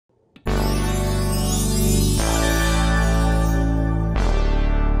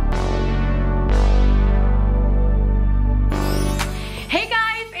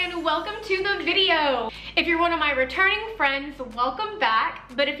you're one of my returning friends, welcome back.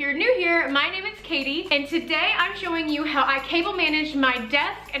 But if you're new here, my name is Katie, and today I'm showing you how I cable manage my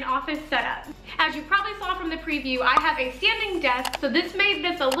desk and office setup. As you probably saw from the preview, I have a standing desk, so this made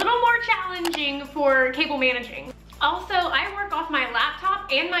this a little more challenging for cable managing. Also, I work off my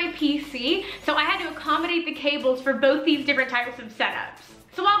laptop and my PC, so I had to accommodate the cables for both these different types of setups.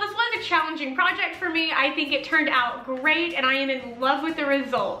 So while this was a challenging project for me, I think it turned out great and I am in love with the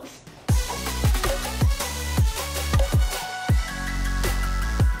results.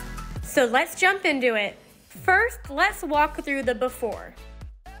 So let's jump into it. First, let's walk through the before.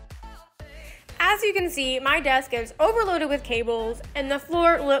 As you can see, my desk is overloaded with cables and the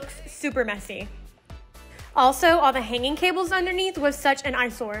floor looks super messy. Also, all the hanging cables underneath was such an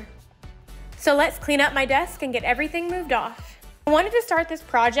eyesore. So let's clean up my desk and get everything moved off. I wanted to start this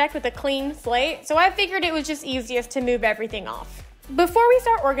project with a clean slate, so I figured it was just easiest to move everything off. Before we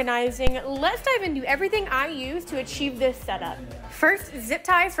start organizing, let's dive into everything I use to achieve this setup. First, zip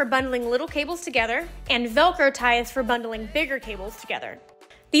ties for bundling little cables together, and Velcro ties for bundling bigger cables together.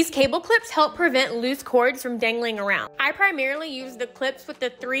 These cable clips help prevent loose cords from dangling around. I primarily use the clips with the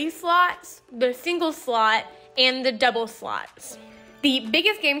 3 slots, the single slot, and the double slots. The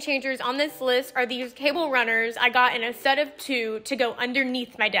biggest game changers on this list are these cable runners I got in a set of 2 to go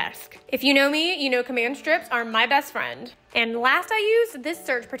underneath my desk. If you know me, you know command strips are my best friend. And last I used this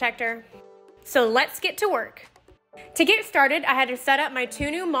surge protector. So let's get to work. To get started, I had to set up my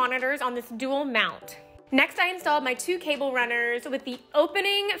 2 new monitors on this dual mount. Next, I installed my 2 cable runners with the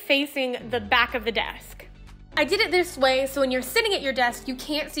opening facing the back of the desk. I did it this way so when you're sitting at your desk, you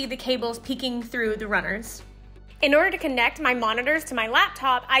can't see the cables peeking through the runners. In order to connect my monitors to my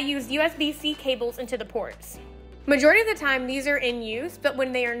laptop, I used USB-C cables into the ports. Majority of the time, these are in use, but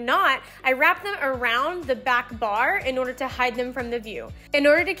when they are not, I wrap them around the back bar in order to hide them from the view. In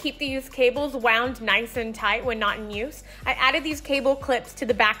order to keep these cables wound nice and tight when not in use, I added these cable clips to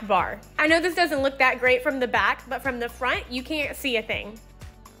the back bar. I know this doesn't look that great from the back, but from the front, you can't see a thing.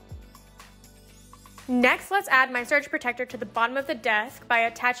 Next, let's add my surge protector to the bottom of the desk by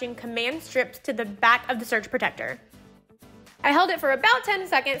attaching command strips to the back of the surge protector. I held it for about 10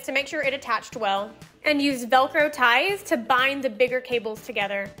 seconds to make sure it attached well, and used Velcro ties to bind the bigger cables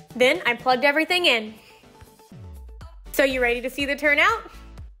together. Then I plugged everything in. So you ready to see the turnout?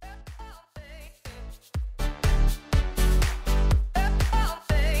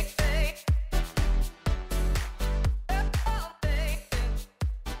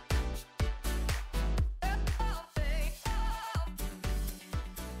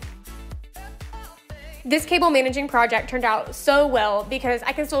 This cable managing project turned out so well because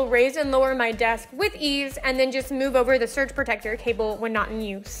I can still raise and lower my desk with ease and then just move over the surge protector cable when not in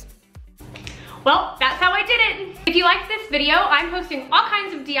use. Well, that's how I did it. If you liked this video, I'm posting all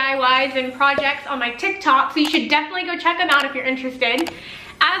kinds of DIYs and projects on my TikTok, so you should definitely go check them out if you're interested.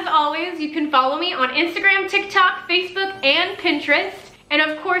 As always, you can follow me on Instagram, TikTok, Facebook, and Pinterest. And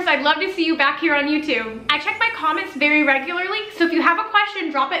of course, I'd love to see you back here on YouTube. I check my comments very regularly, so if you have a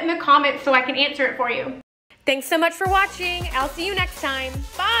question, drop it in the comments so I can answer it for you. Thanks so much for watching. I'll see you next time.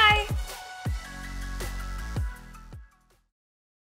 Bye!